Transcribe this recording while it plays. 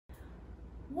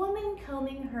Woman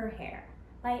Combing Her Hair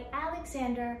by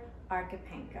Aleksander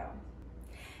Archipenko.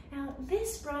 Now,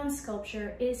 this bronze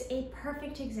sculpture is a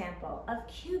perfect example of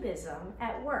Cubism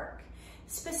at work.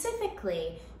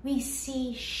 Specifically, we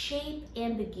see shape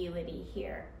ambiguity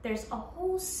here. There's a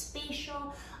whole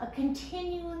spatial, a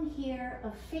continuum here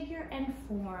of figure and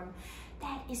form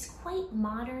that is quite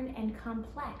modern and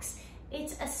complex.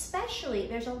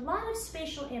 There's a lot of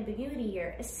spatial ambiguity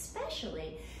here,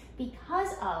 especially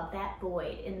because of that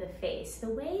void in the face. The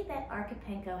way that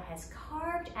Archipenko has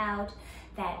carved out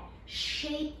that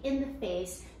shape in the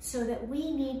face so that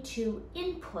we need to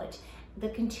input the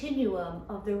continuum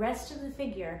of the rest of the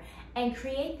figure and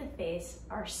create the face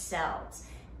ourselves.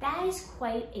 That is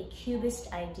quite a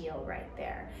Cubist ideal right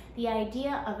there. The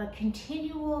idea of a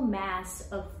continual mass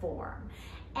of form.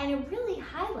 And it really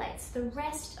highlights the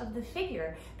rest of the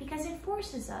figure because it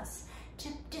forces us to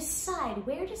decide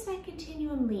where does that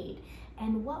continuum lead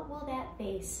and what will that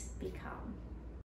face become.